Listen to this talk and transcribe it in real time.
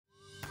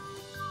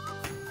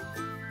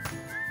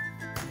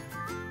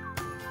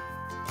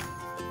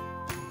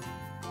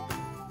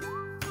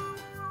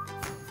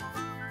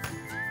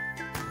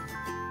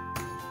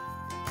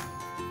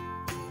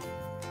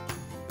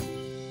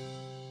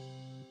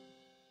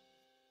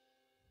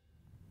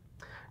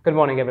Good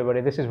morning,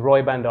 everybody. This is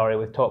Roy Bhandari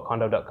with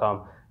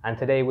TalkCondo.com, and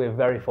today we're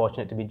very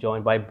fortunate to be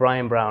joined by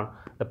Brian Brown,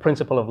 the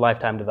principal of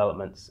Lifetime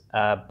Developments.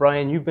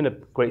 Brian, you've been a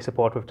great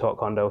supporter of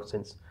TalkCondo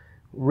since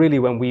really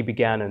when we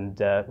began, and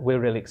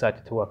we're really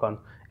excited to work on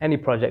any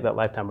project that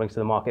Lifetime brings to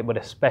the market, but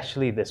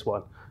especially this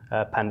one,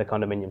 Panda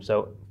Condominium.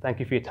 So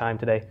thank you for your time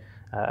today.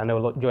 I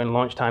know during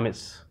launch time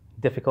it's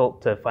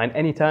difficult to find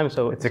any time,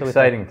 so it's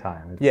exciting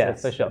time.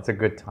 For sure. It's a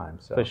good time.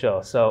 So. For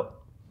sure. So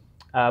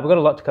we've got a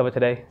lot to cover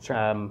today.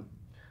 Sure.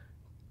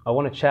 I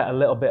want to chat a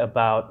little bit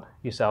about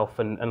yourself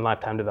and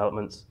Lifetime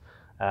Developments.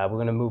 We're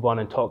going to move on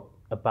and talk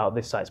about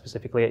this site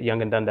specifically at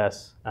Yonge and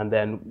Dundas, and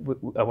then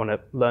I want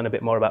to learn a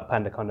bit more about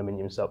Panda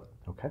Condominium. So,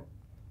 okay.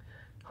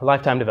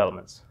 Lifetime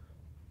Developments,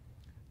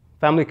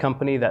 family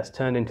company that's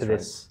turned into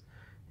this,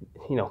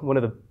 one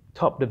of the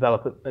top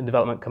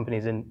development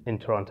companies in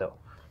Toronto.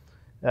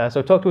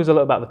 So talk to us a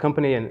little about the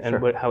company and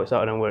Sure. how it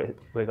started and where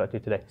it got to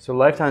today. So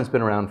Lifetime's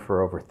been around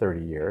for over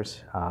 30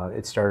 years.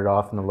 It started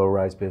off in the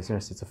low-rise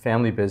business. It's a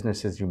family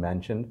business, as you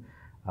mentioned.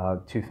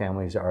 Two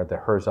families are the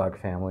Herzog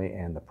family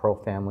and the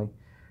Pearl family.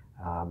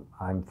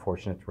 I'm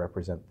fortunate to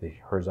represent the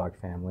Herzog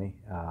family.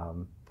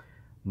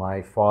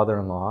 My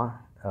father-in-law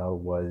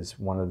was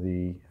one of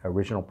the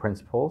original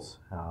principals.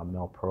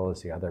 Mel Pearl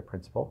is the other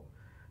principal.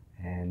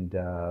 And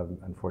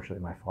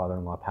unfortunately, my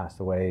father-in-law passed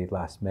away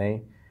last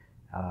May.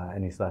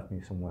 And he's left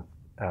me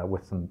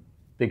with some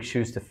big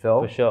shoes to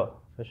fill. For sure.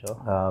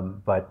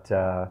 But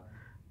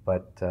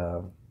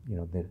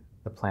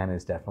the plan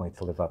is definitely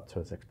to live up to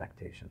his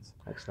expectations.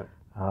 Excellent.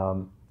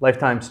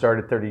 Lifetime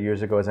started 30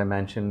 years ago, as I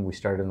mentioned. We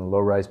started in the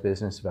low-rise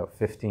business about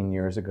 15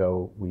 years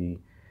ago. We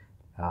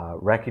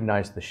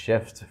recognized the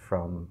shift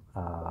from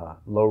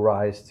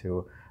low-rise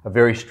to a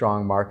very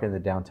strong market in the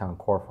downtown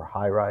core for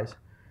high-rise.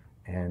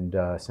 And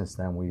since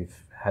then, we've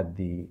had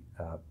the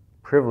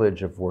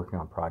privilege of working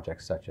on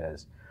projects such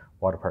as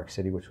Water Park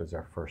City, which was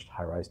our first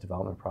high-rise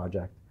development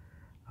project,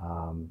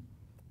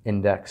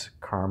 Index,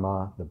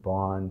 Karma, the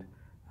Bond.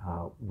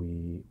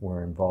 We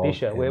were involved.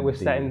 Bisha, we're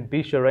sat in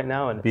Bisha right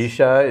now. And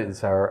Bisha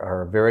is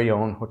our very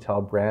own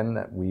hotel brand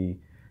that we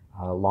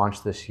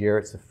launched this year.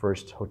 It's the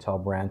first hotel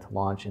brand to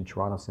launch in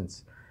Toronto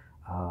since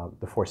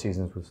the Four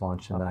Seasons was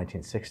launched in the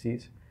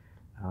 1960s.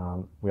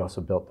 We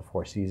also built the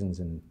Four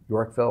Seasons in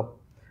Yorkville.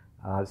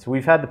 So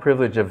we've had the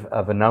privilege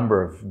of a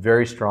number of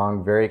very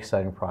strong, very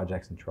exciting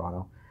projects in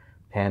Toronto.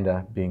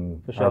 Panda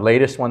being our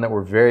latest one that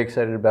we're very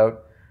excited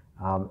about.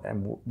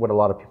 And what a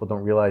lot of people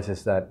don't realize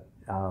is that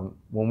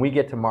when we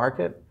get to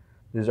market,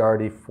 there's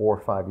already 4 or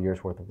 5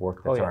 years worth of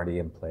work that's already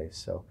in place.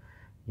 So,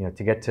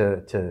 to get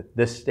to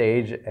this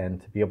stage and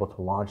to be able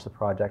to launch the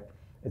project,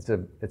 it's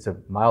a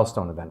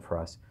milestone event for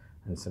us,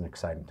 and it's an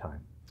exciting time.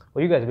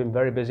 Well, you guys have been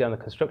very busy on the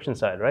construction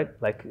side, right?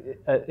 Like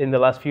in the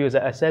last few years,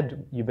 I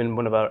said you've been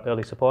one of our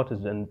early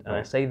supporters, and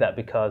I say that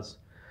because,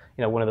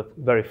 one of the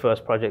very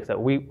first projects that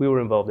we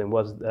were involved in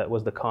was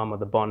the Karma,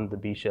 the Bond, the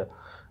Bisha,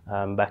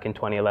 back in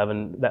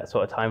 2011, that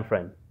sort of time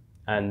frame.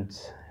 And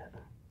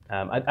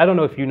I don't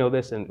know if you know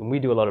this, and we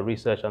do a lot of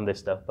research on this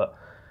stuff, but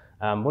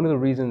one of the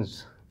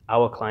reasons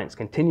our clients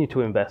continue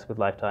to invest with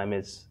Lifetime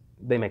is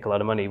they make a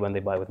lot of money when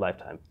they buy with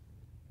Lifetime.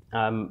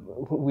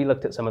 We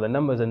looked at some of the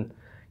numbers, and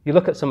you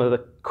look at some of the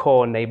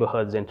core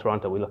neighborhoods in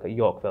Toronto. We look at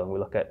Yorkville, and we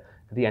look at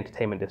the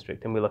entertainment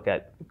district, and we look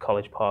at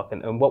College Park.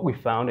 And what we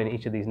found in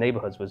each of these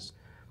neighborhoods was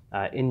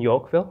in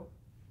Yorkville,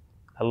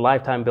 a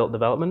Lifetime built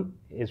development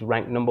is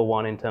ranked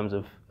 #1 in terms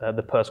of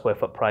the per square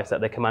foot price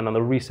that they command on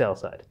the resale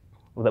side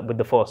with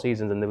the Four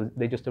Seasons. And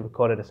they just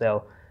recorded a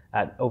sale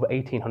at over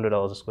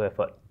 $1,800 a square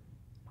foot.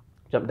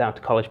 Jump down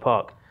to College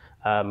Park.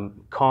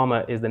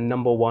 Karma is the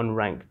 #1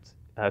 ranked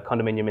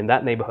condominium in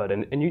that neighborhood,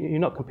 and you're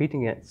not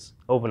competing against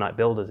overnight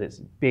builders. It's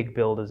big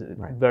builders. It's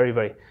very,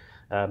 very.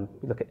 You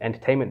look at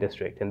entertainment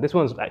district, and this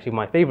one's actually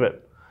my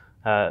favorite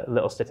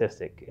little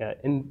statistic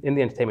in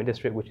the entertainment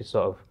district, which is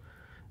sort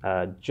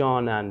of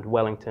John and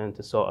Wellington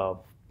to sort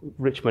of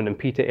Richmond and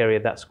Peter area,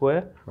 that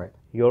square. Right.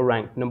 You're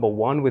ranked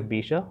 #1 with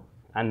Bisha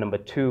and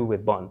 #2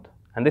 with Bond,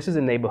 and this is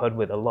a neighborhood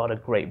with a lot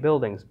of great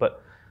buildings.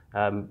 But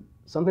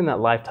something that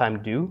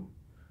Lifetime do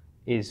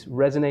is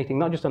resonating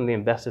not just on the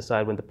investor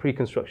side when the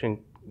pre-construction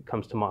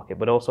comes to market,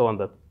 but also on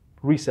the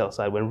resale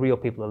side when real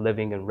people are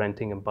living and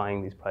renting and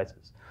buying these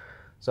prices.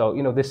 So,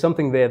 there's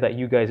something there that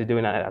you guys are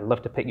doing. I'd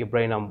love to pick your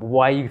brain on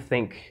why you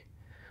think,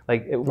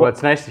 well,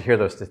 it's nice to hear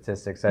those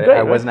statistics.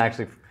 I wasn't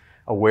actually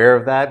aware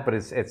of that, but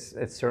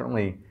it's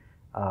certainly,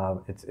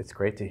 it's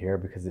great to hear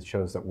because it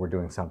shows that we're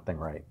doing something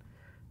right.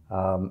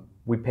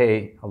 We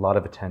pay a lot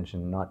of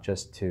attention, not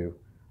just to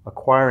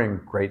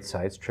acquiring great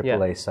sites,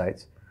 AAA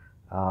sites.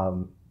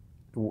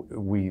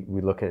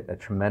 We look at a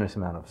tremendous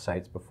amount of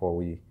sites before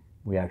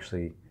we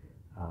actually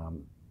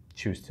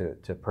choose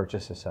to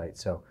purchase a site.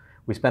 So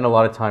we spend a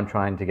lot of time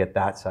trying to get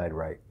that side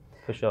right.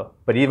 For sure.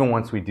 But even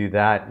once we do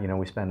that,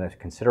 we spend a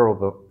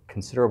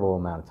considerable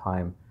amount of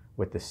time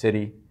with the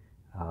city,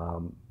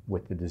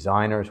 with the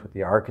designers, with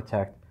the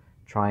architect,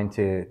 trying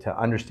to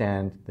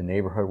understand the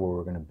neighborhood where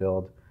we're going to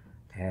build,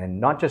 and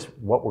not just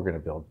what we're going to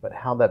build, but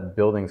how that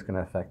building is going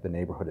to affect the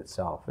neighborhood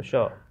itself. For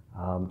sure.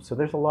 So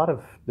there's a lot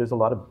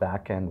of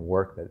back end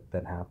work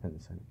that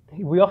happens.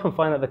 We often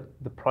find that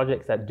the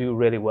projects that do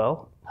really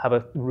well have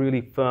a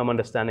really firm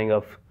understanding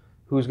of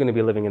who's going to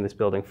be living in this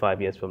building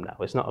 5 years from now.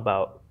 It's not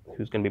about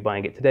who's going to be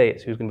buying it today,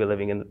 it's who's going to be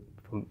living in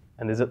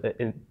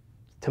and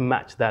to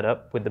match that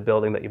up with the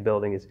building that you're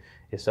building is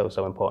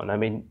so important. I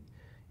mean,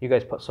 you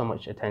guys put so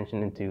much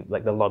attention into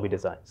like the lobby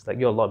designs. Like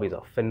your lobbies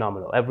are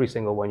phenomenal. Every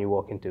single one you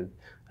walk into,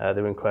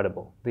 they're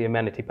incredible. The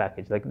amenity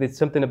package, like there's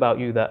something about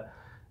you that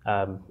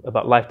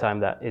about Lifetime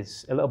that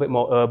is a little bit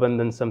more urban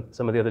than some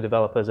of the other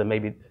developers, and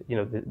maybe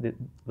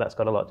that's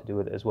got a lot to do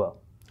with it as well.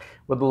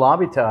 Well, the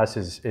lobby to us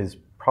is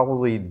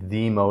probably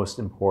the most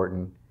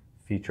important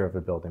feature of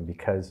a building,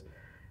 because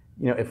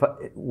if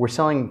we're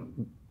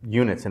selling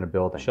units in a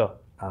building, sure,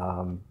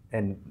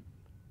 and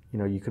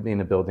you could be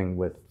in a building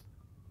with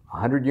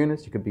 100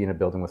 units, you could be in a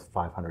building with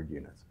 500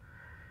 units,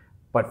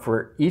 but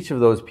for each of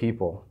those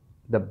people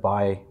that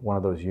buy one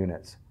of those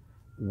units,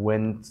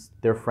 when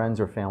their friends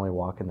or family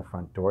walk in the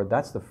front door,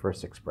 that's the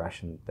first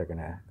expression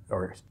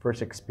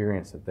first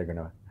experience that they're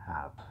gonna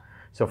have.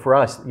 So for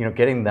us,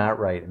 getting that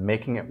right,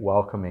 making it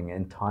welcoming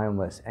and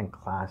timeless and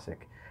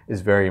classic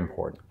is very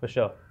important. For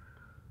sure.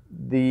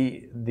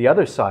 The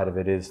other side of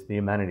it is the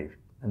amenity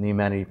and the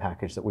amenity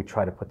package that we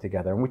try to put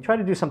together, and we try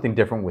to do something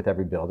different with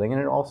every building.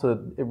 And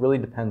it really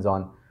depends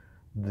on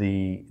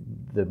the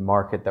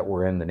market that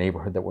we're in, the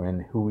neighborhood that we're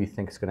in, who we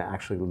think is going to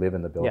actually live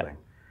in the building. Yeah.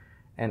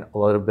 And a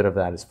little bit of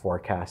that is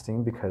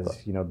forecasting,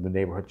 because the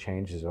neighborhood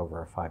changes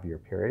over a 5-year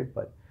period.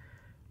 But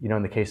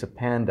in the case of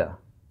Panda,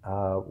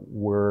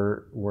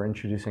 we're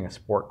introducing a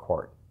sport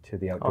court to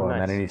the outdoor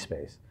amenity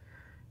space,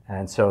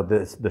 and so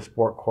the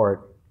sport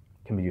court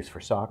can be used for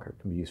soccer,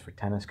 can be used for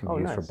tennis, can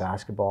be used for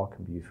basketball,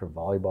 can be used for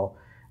volleyball.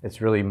 It's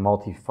really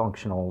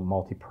multifunctional,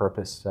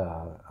 multi-purpose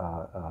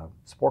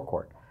sport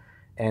court.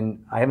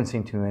 And I haven't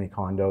seen too many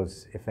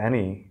condos, if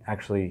any,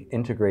 actually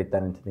integrate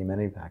that into the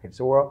amenity package.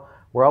 So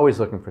we're always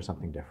looking for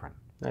something different.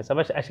 Nice. I've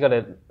actually got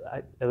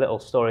a little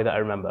story that I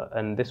remember,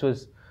 and this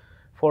was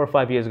 4 or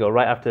 5 years ago,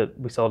 right after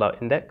we sold our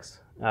Index.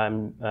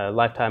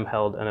 Lifetime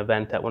held an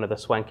event at one of the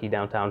swanky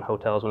downtown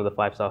hotels, one of the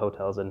 5-star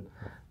hotels, and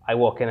I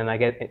walk in and I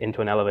get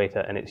into an elevator,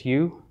 and it's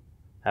you,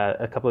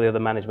 a couple of the other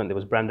management. There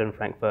was Brandon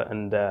Frankfurt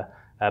and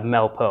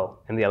Mel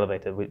Pearl in the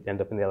elevator. We end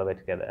up in the elevator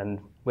together, and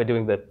we're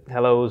doing the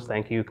hellos,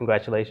 thank you,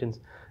 congratulations.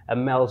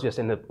 And Mel's just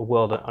in the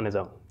world on his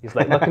own. He's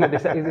like looking at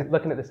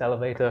this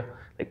elevator,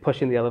 like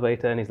pushing the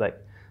elevator, and he's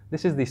like,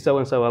 "This is the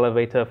so-and-so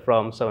elevator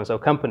from so-and-so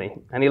company."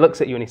 And he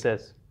looks at you and he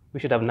says, "We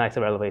should have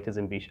nicer elevators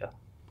in Bisha."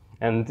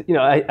 And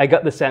I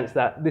got the sense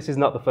that this is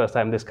not the first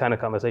time this kind of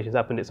conversation's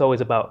happened. It's always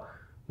about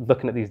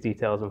looking at these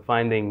details and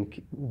finding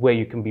where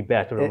you can be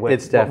better. And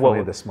it's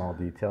definitely the small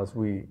details.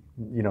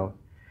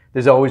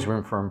 There's always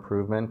room for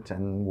improvement,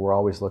 and we're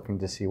always looking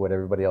to see what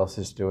everybody else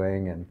is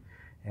doing,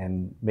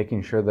 and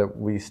making sure that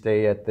we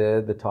stay at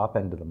the top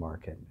end of the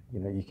market.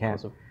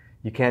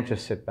 You can't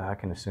just sit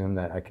back and assume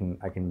that I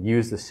can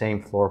use the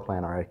same floor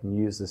plan, or I can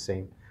use the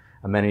same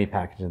amenity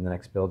package in the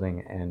next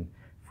building, and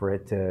for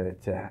it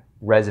to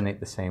resonate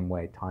the same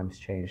way. Times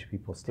change,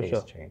 people's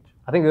tastes change.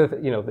 I think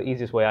the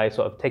easiest way, I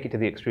sort of take it to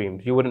the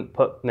extremes. You wouldn't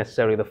put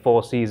necessarily the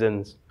Four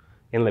Seasons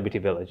in Liberty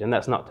Village, and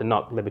that's not to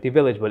knock Liberty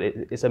Village, but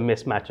it's a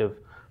mismatch of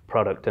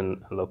product and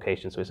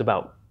location. So it's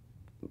about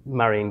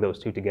marrying those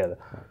two together.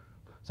 Right.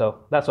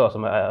 So that's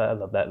awesome. I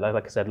love that.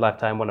 Like I said,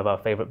 Lifetime, one of our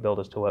favorite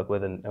builders to work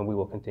with, and we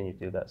will continue to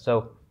do that.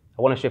 So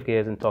I want to shift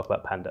gears and talk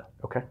about Panda.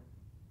 Okay.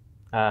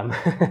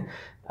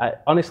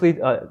 Honestly,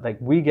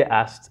 we get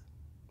asked,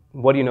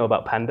 what do you know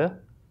about Panda?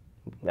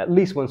 At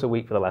least once a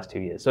week for the last 2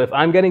 years. So if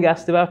I'm getting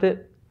asked about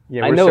it,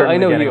 yeah, we're certainly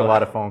getting a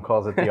lot of phone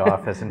calls at the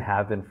office, and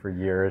have been for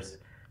years.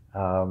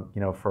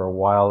 For a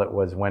while it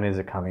was, when is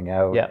it coming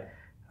out? Yeah.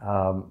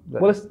 Well,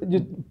 let's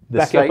just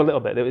back up a little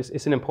bit.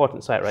 It's an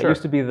important site, right? Sure. It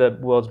used to be the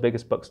world's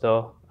biggest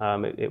bookstore.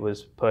 It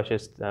was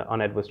purchased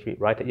on Edward Street,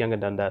 right at Yonge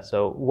and Dundas.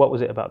 So what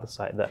was it about the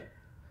site that?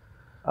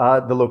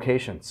 The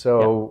location.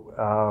 So,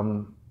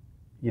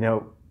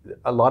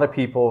 a lot of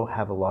people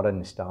have a lot of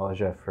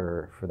nostalgia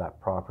for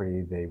that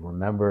property. They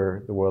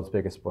remember the world's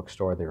biggest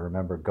bookstore. They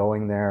remember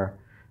going there.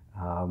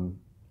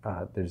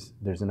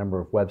 There's a number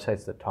of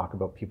websites that talk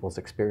about people's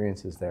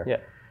experiences there. Yeah.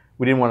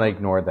 We didn't want to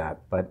ignore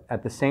that, but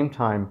at the same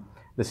time,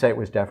 the site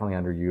was definitely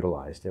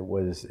underutilized. It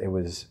was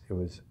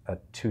a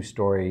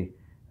 2-story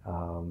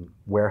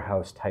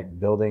warehouse type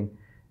building,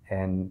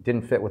 and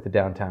didn't fit with the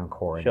downtown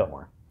core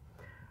anymore.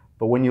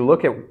 But when you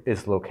look at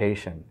its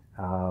location,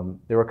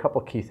 there were a couple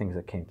of key things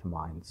that came to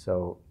mind.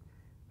 So,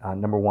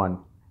 number one,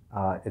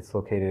 it's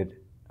located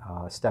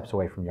steps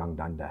away from Yonge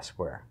Dundas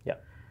Square. Yeah.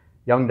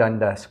 Yonge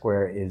Dundas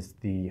Square is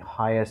the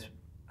highest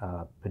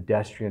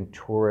pedestrian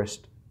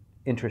tourist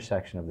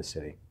intersection of the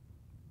city.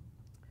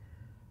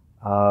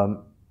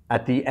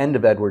 At the end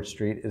of Edward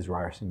Street is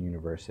Ryerson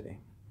University.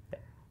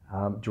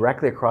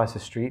 Directly across the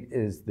street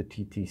is the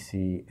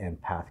TTC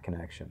and Path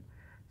connection.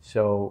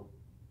 So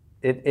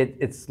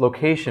its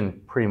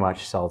location pretty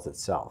much sells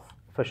itself.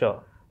 For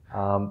sure.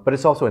 But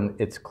it's also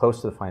it's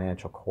close to the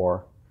financial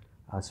core.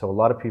 So a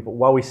lot of people,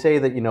 while we say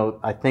that,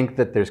 I think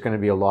that there's going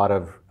to be a lot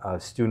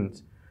of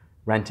students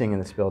renting in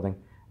this building,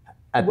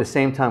 at the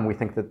same time, we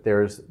think that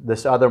there's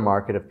this other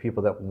market of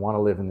people that want to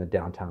live in the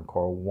downtown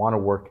core, want to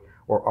work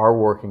or are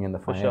working in the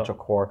financial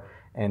core,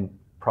 and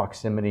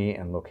proximity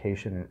and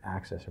location and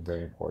access are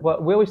very important.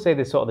 Well, we always say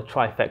there's sort of the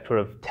trifecta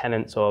of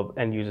tenants or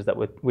end users that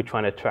we're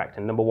trying to attract.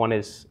 And number one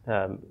is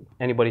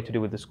anybody to do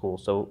with the school.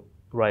 So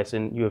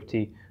Ryerson, U of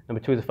T. Number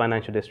two is the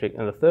financial district.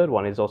 And the third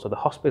one is also the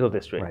hospital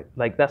district. Right.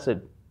 Like that's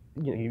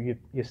you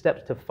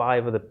stepped to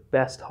 5 of the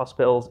best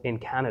hospitals in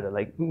Canada,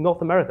 like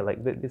North America. Like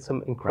it's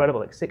some incredible,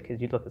 like Sick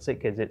Kids. You look at Sick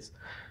Kids, it's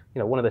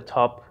one of the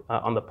top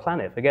on the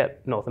planet.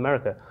 Forget North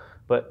America,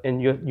 but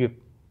you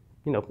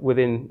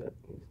within,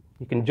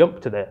 you can jump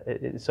to there.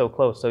 It's so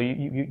close. So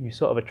you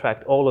sort of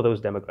attract all of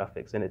those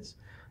demographics, and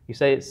you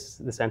say it's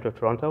the center of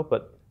Toronto,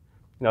 but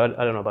I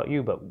don't know about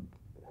you, but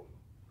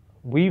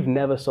we've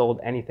never sold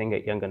anything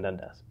at Yonge and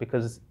Dundas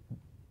because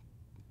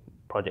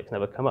projects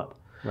never come up.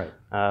 Right.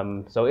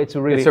 So it's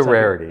a really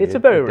rarity. It's a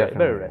very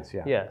rare. Is,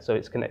 yeah. Yeah. So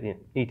it's connected.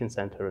 Eaton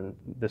Centre and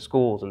the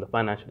schools and the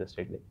financial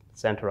district.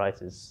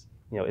 Centerizes.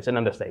 It's an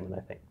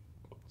understatement, I think.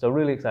 So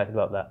really excited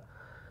about that.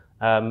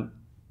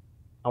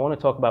 I want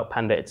to talk about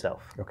Panda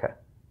itself. Okay.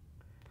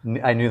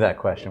 I knew that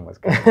question was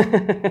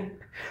coming.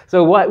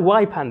 So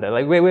why Panda?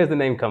 Like where's the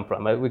name come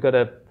from? We got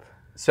to.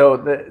 So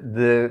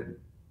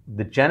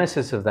the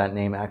genesis of that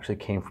name actually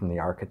came from the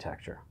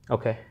architecture.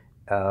 Okay.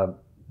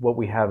 What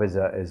we have is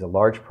a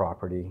large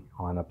property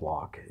on a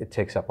block. It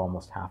takes up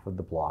almost half of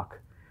the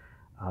block.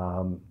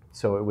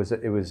 So it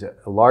was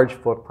a large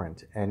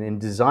footprint. And in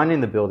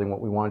designing the building, what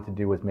we wanted to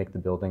do was make the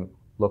building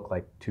look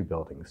like 2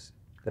 buildings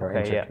that are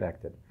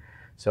interconnected. Yeah.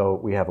 So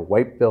we have a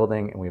white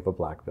building and we have a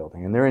black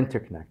building, and they're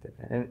interconnected.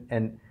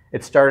 And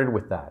it started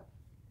with that.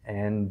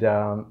 And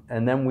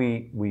then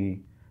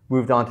we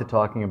moved on to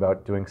talking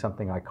about doing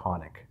something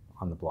iconic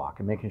on the block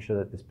and making sure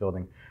that this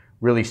building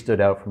really stood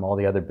out from all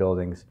the other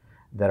buildings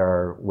that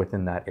are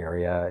within that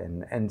area,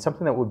 and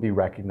something that would be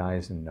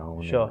recognized and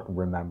known and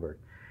remembered.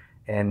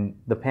 And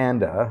the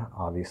panda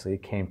obviously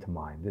came to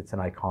mind. It's an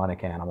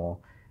iconic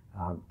animal.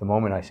 The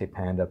moment I say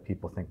panda,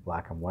 people think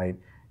black and white.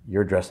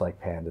 You're dressed like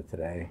panda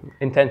today.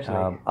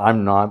 Intentionally.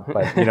 I'm not,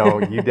 but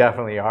you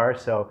definitely are.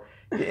 So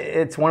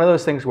it's one of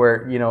those things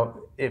where,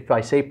 if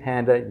I say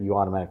panda, you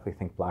automatically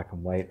think black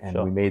and white,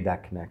 and we made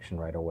that connection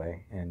right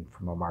away. And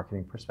from a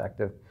marketing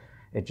perspective,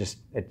 it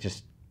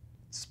just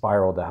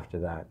spiraled after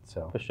that.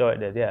 So for sure it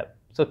did, yeah.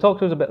 So talk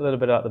to us a little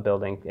bit about the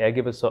building. Yeah,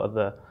 give us sort of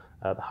the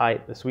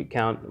height, the suite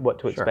count, what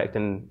to expect,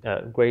 and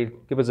grade.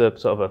 Give us a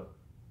sort of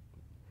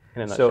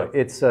in a nutshell. So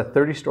it's a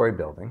 30-story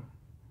building.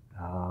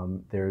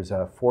 There's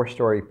a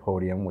 4-story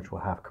podium, which will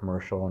have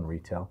commercial and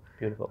retail.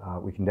 Beautiful.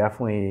 We can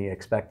definitely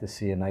expect to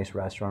see a nice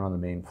restaurant on the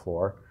main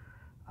floor.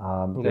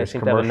 You guys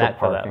seem to have a knack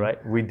for that,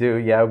 right? We do,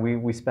 yeah.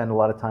 We spend a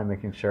lot of time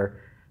making sure.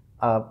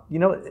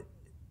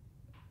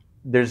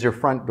 There's your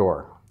front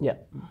door. Yeah.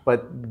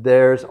 But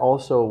there's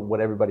also what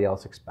everybody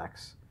else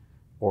expects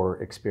or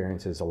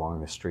experiences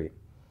along the street.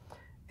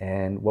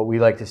 And what we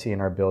like to see in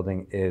our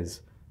building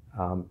is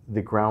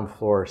the ground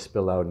floor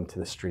spill out into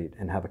the street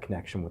and have a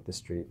connection with the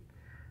street.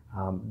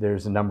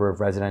 There's a number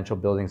of residential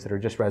buildings that are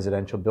just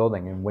residential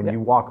building, and when you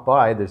walk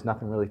by, there's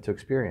nothing really to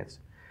experience.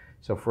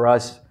 So for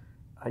us,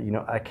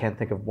 I can't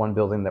think of one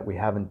building that we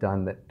haven't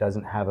done that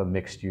doesn't have a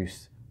mixed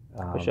use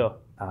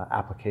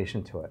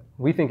application to it.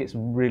 We think it's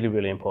really,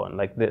 really important.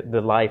 Like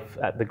the life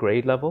at the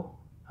grade level,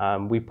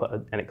 we put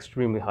an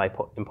extremely high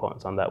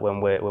importance on that when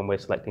we're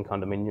selecting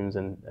condominiums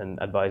and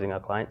advising our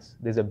clients.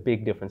 There's a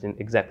big difference in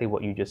exactly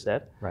what you just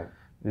said. Right.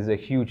 There's a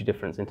huge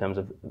difference in terms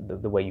of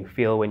the way you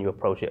feel when you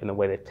approach it, and the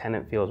way the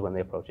tenant feels when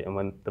they approach it, and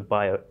when the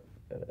buyer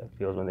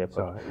feels when they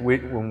approach it.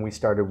 When we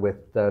started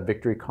with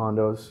Victory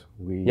Condos,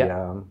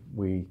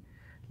 we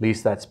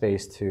leased that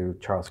space to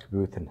Charles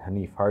Caboth and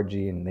Hanif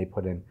Harji, and they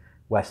put in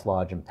West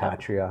Lodge and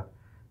Patria.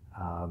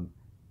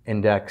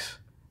 Index,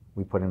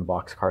 we put in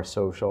Boxcar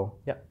Social.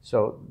 Yeah.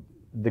 So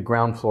the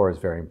ground floor is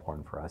very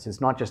important for us. It's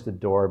not just a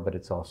door, but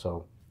it's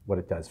also what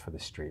it does for the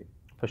street.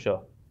 For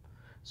sure.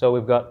 So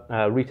we've got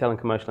retail and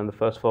commercial on the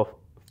first four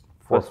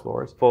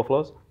floors. 4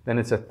 floors. Then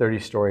it's a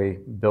 30-story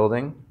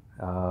building,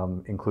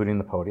 including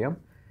the podium.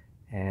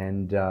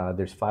 And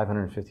there's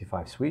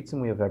 555 suites,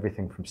 and we have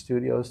everything from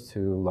studios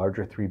to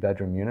larger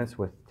 3-bedroom units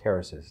with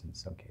terraces in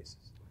some cases.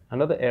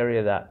 Another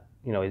area that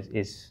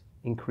is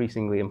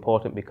increasingly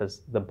important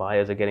because the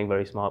buyers are getting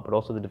very smart, but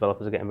also the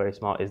developers are getting very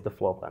smart, is the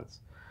floor plans.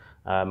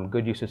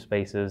 Good use of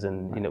spaces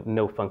and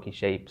no funky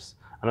shapes.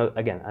 I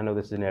know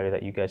this is an area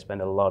that you guys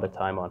spend a lot of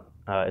time on.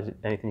 Is it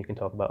anything you can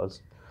talk about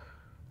us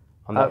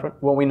on that front?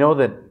 Well, we know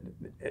that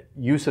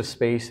use of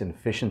space and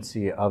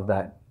efficiency of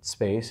that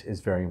space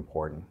is very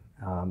important.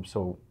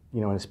 So,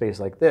 in a space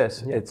like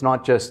this, it's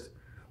not just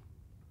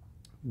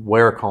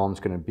where a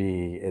column's going to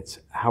be, it's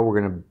how we're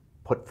going to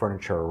put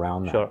furniture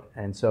around that. Sure.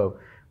 And so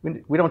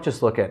we don't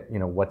just look at,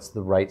 what's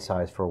the right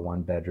size for a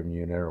 1-bedroom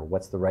unit, or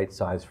what's the right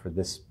size for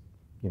this,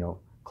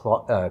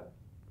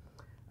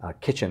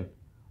 kitchen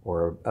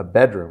or a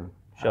bedroom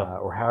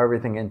or how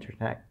everything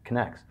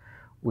connects.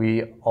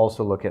 We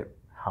also look at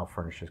how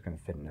furniture is going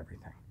to fit in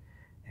everything,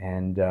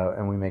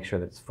 and we make sure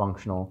that it's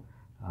functional.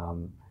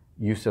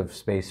 Use of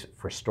space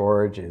for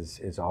storage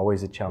is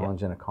always a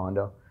challenge in a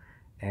condo,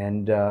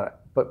 and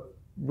but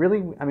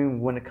really, I mean,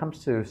 when it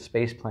comes to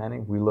space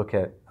planning, we look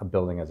at a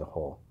building as a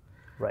whole.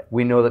 Right.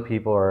 We know that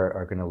people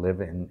are going to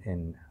live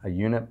in a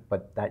unit,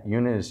 but that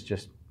unit is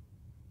just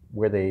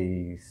where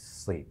they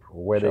sleep,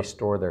 or where they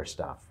store their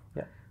stuff.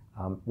 Yeah.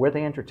 Where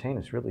they entertain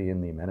is really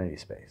in the amenity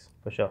space.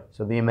 For sure.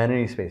 So the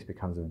amenity space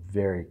becomes a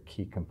very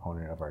key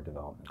component of our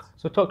developments.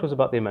 So talk to us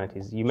about the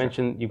amenities. You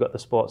mentioned you got the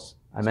sports.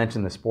 I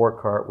mentioned the sport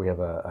cart. We have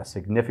a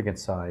significant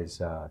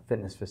size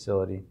fitness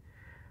facility.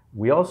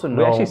 We also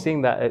know... We're actually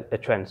seeing that a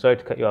trend. Sorry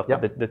to cut you off.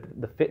 Yep. But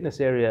the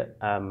fitness area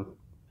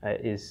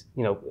is,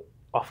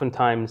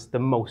 oftentimes the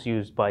most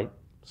used by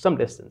some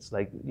distance,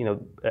 like,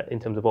 in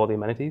terms of all the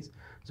amenities.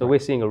 So we're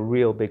seeing a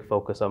real big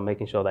focus on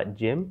making sure that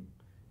gym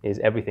is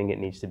everything it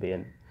needs to be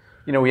in.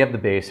 We have the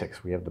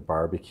basics. We have the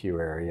barbecue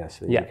area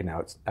so that you can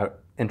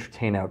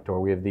entertain outdoor.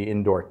 We have the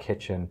indoor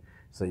kitchen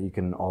so that you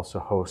can also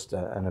host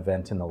an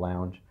event in the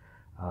lounge.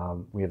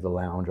 We have the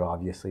lounge,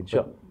 obviously.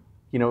 Sure.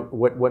 But,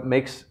 what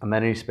makes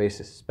amenity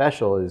spaces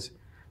special is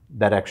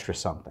that extra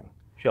something.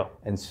 Sure.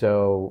 And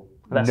so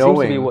that seems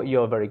to be what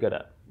you're very good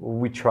at.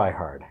 We try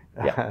hard.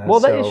 Yeah. Well,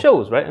 that it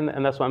shows, right?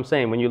 And that's what I'm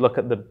saying. When you look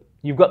at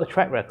you've got the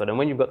track record, and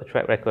when you've got the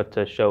track record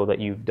to show that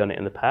you've done it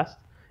in the past,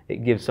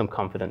 it gives some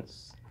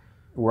confidence.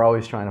 We're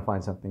always trying to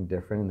find something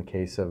different. In the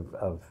case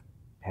of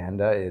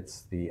Panda,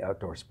 it's the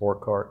outdoor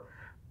sport cart.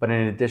 But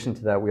in addition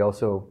to that, we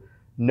also,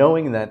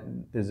 knowing that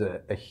there's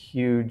a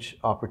huge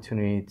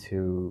opportunity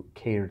to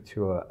cater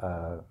to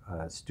a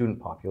student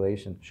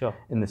population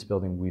in this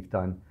building, we've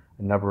done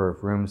a number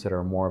of rooms that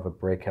are more of a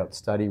breakout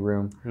study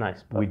room.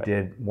 Nice. Perfect. We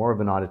did more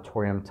of an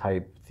auditorium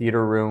type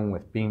theater room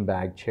with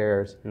beanbag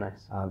chairs.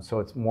 Nice. So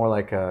it's more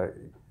like a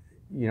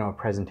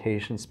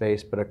presentation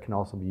space, but it can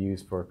also be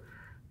used for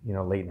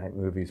late night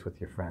movies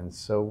with your friends.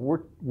 So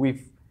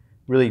we've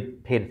really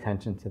paid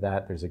attention to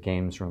that. There's a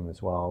games room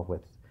as well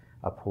with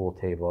a pool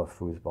table, a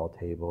foosball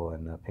table,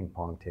 and a ping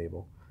pong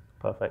table.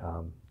 Perfect.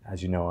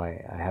 As you know,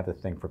 I have a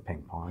thing for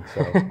ping pong,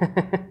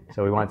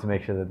 so we wanted to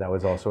make sure that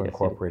was also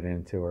incorporated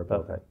into our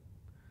building.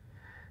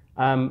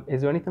 Perfect.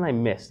 Is there anything I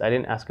missed? I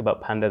didn't ask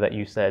about Panda that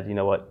you said, you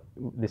know what,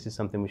 this is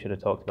something we should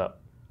have talked about.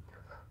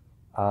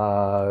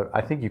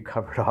 I think you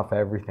covered off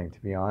everything, to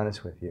be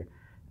honest with you.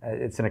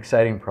 It's an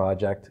exciting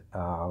project.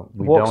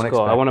 Walk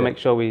score. I want to make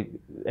sure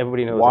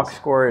everybody knows. Walk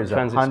score is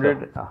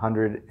 100,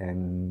 100,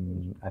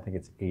 and I think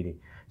it's 80.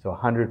 So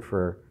 100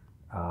 for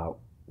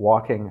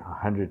walking,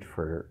 100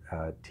 for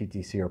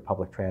TTC or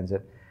public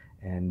transit,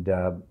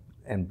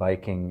 and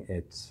biking.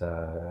 It's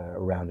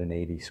around an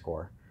 80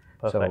 score.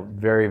 Perfect. So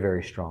very,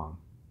 very strong.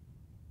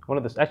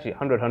 Actually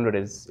 100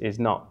 is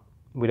not.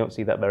 We don't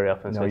see that very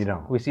often. No, you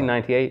don't. We see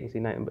 98, you see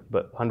 90,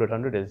 but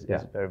 100 is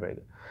very, very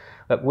good.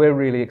 Look, we're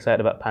really excited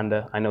about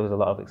Panda. I know there's a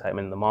lot of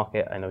excitement in the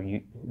market. I know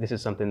this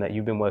is something that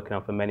you've been working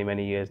on for many,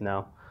 many years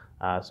now.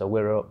 So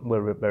we're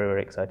very,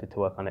 very excited to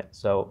work on it.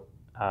 So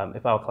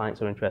if our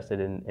clients are interested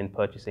in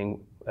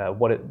purchasing,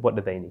 what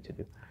do they need to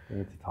do? We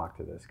need to talk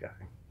to this guy.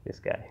 This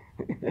guy.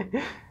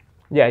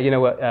 Yeah, you know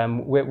what?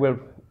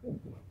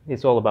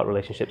 It's all about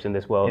relationships in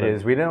this world. It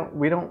is. We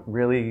don't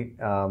really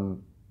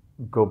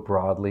go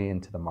broadly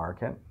into the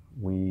market.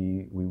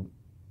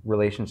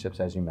 Relationships,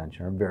 as you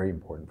mentioned, are very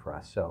important for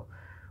us. So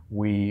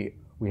we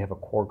have a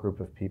core group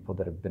of people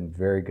that have been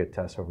very good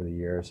to us over the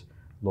years.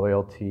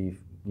 Loyalty,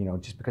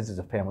 just because it's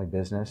a family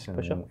business,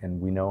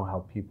 and we know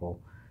how people,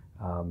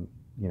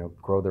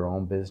 grow their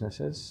own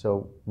businesses.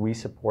 So we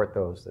support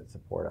those that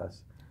support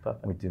us.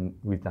 Perfect.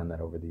 We've done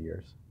that over the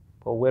years.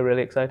 Well, we're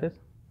really excited,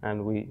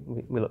 and we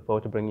look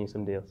forward to bringing you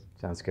some deals.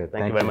 Sounds good.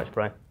 Thank you very much,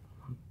 Brian.